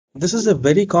This is a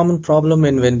very common problem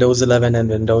in Windows 11 and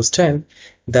Windows 10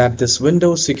 that this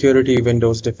Windows Security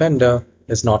Windows Defender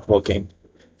is not working.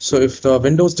 So if the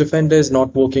Windows Defender is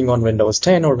not working on Windows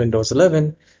 10 or Windows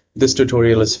 11, this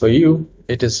tutorial is for you.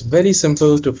 It is very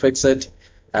simple to fix it,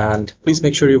 and please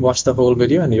make sure you watch the whole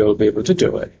video and you'll be able to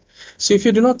do it. So if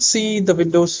you do not see the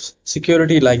Windows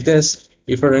security like this,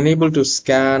 if you're unable to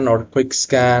scan or quick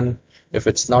scan, if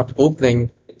it's not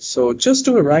opening, so just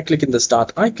do a right click in the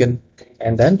start icon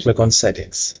and then click on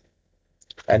settings.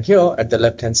 And here at the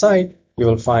left hand side, you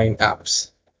will find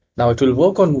apps. Now it will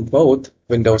work on both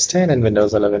Windows 10 and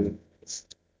Windows 11.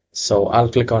 So I'll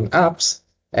click on apps,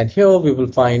 and here we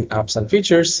will find apps and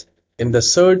features. In the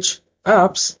search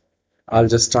apps, I'll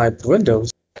just type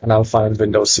Windows and I'll find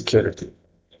Windows Security.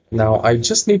 Now I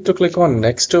just need to click on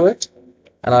next to it,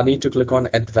 and I need to click on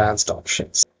advanced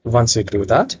options. Once you do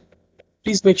that,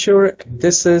 please make sure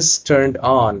this is turned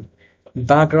on.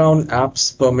 Background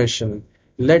apps permission.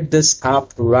 Let this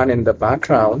app run in the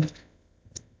background.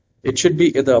 It should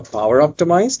be either power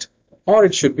optimized or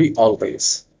it should be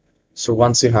always. So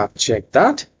once you have checked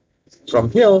that, from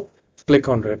here, click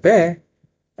on repair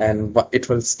and it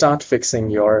will start fixing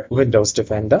your Windows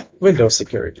Defender, Windows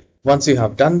Security. Once you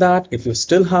have done that, if you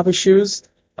still have issues,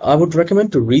 I would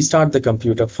recommend to restart the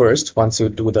computer first once you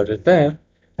do the repair.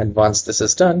 And once this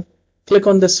is done, click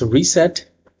on this reset.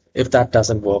 If that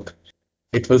doesn't work,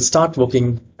 it will start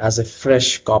working as a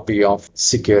fresh copy of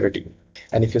security.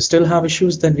 And if you still have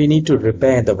issues, then we need to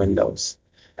repair the Windows.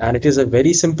 And it is a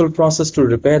very simple process to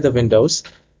repair the Windows.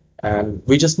 And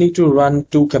we just need to run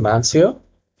two commands here.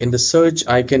 In the search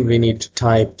icon, we need to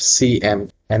type cm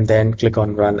and then click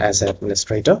on run as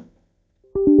administrator.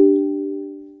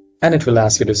 And it will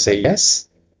ask you to say yes.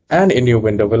 And a new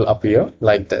window will appear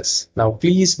like this. Now,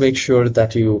 please make sure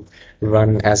that you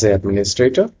run as an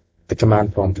administrator. The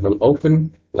command prompt will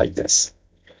open like this.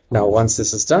 Now, once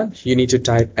this is done, you need to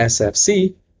type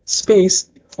sfc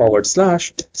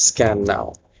 /scan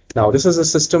now. Now, this is a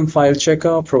system file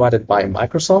checker provided by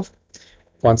Microsoft.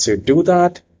 Once you do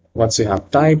that, once you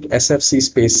have typed sfc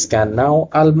 /scan now,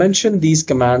 I'll mention these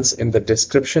commands in the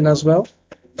description as well,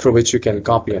 through which you can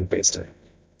copy and paste it.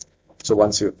 So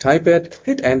once you type it,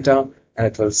 hit enter, and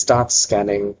it will start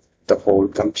scanning the whole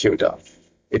computer.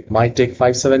 It might take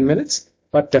 5-7 minutes,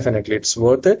 but definitely it's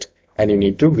worth it, and you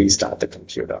need to restart the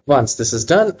computer. Once this is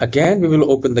done, again, we will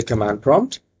open the command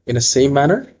prompt in the same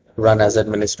manner, run as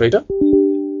administrator.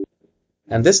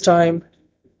 And this time,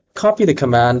 copy the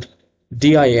command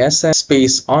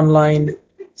diss online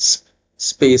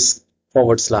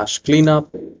 /cleanup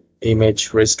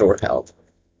image restore health.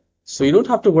 So you don't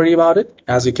have to worry about it,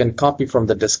 as you can copy from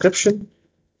the description.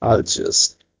 I'll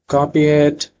just copy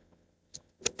it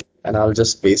and I'll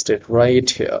just paste it right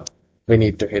here. We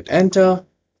need to hit enter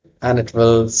and it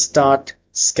will start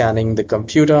scanning the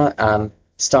computer and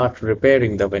start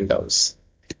repairing the Windows.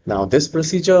 Now this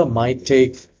procedure might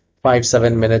take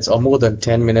 5-7 minutes or more than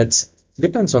 10 minutes,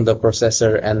 depends on the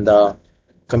processor and the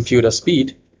computer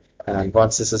speed. And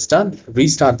once this is done,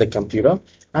 restart the computer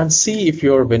and see if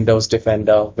your Windows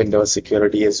Defender, Windows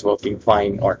Security is working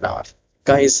fine or not.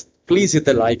 Guys, please hit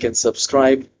the like and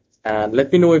subscribe and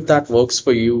let me know if that works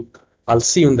for you. I'll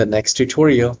see you in the next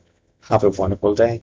tutorial. Have a wonderful day.